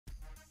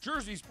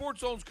Jersey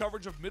Sports Zone's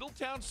coverage of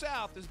Middletown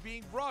South is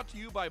being brought to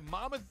you by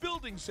Monmouth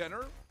Building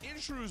Center in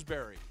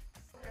Shrewsbury.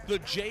 The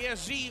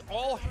JSZ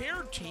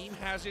All-Hair team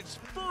has its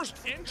first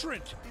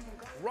entrant.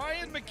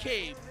 Ryan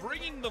McCabe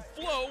bringing the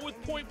flow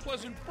with Point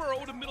Pleasant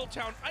Boro to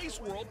Middletown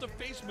Ice World to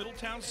face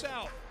Middletown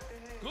South.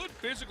 Good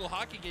physical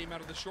hockey game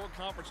out of the short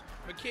conference.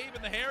 McCabe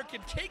and the Hair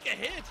can take a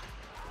hit.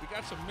 We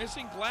got some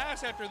missing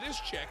glass after this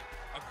check.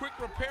 A quick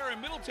repair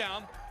in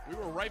Middletown. We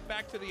were right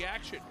back to the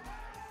action.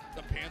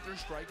 The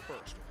Panthers strike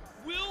first.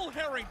 Will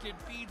Harrington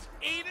feeds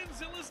Aiden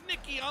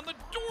Ziliznicki on the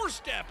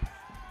doorstep.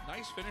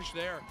 Nice finish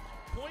there.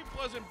 Point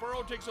Pleasant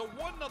Boro takes a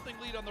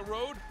 1-0 lead on the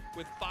road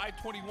with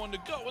 5:21 to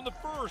go in the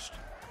first.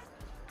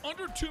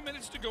 Under 2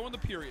 minutes to go in the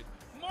period.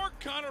 Mark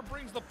Connor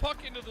brings the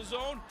puck into the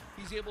zone.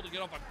 He's able to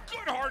get off a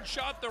good hard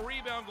shot. The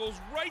rebound goes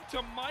right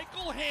to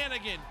Michael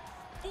Hannigan.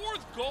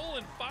 Fourth goal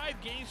in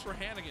 5 games for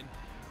Hannigan.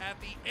 At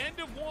the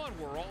end of one,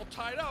 we're all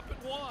tied up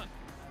at 1.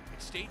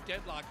 It stayed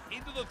deadlocked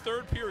into the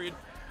third period.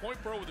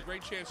 Point Boro with a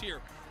great chance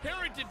here.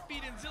 Harrington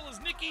feeding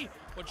Ziliznicki,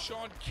 but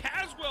Sean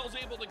Caswell's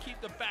able to keep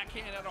the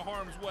backhand out of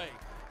harm's way.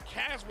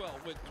 Caswell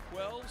with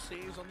 12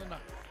 saves on the night.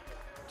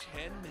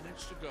 10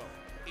 minutes to go.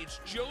 It's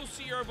Joe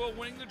Ciervo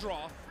winning the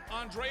draw.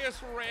 Andreas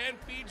Forand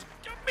feeds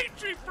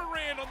Demetri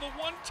Forand on the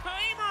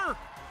one-timer.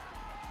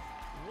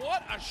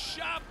 What a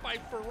shot by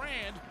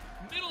Forand.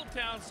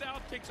 Middletown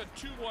South takes a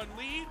 2-1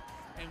 lead,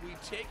 and we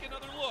take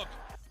another look.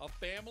 A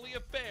family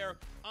affair.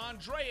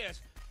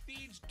 Andreas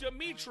feeds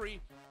Demetri,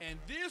 and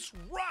this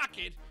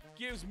rocket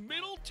gives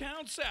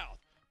Middletown South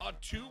a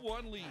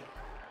 2-1 lead.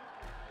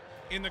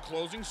 In the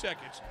closing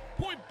seconds,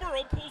 Point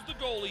Boro pulls the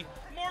goalie.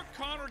 Mark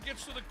Connor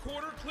gets to the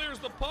corner, clears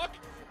the puck,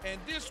 and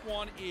this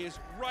one is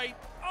right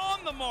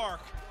on the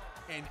mark.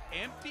 An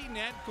empty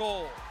net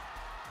goal.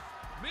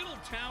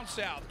 Middletown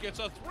South gets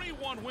a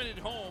 3-1 win at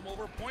home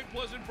over Point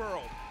Pleasant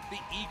Boro. The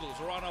Eagles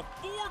are on a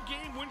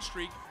 4-game win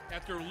streak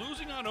after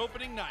losing on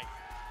opening night.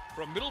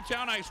 From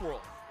Middletown Ice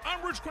World,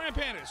 I'm Rich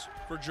Krampanis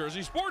for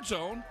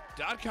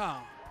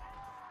JerseySportsZone.com.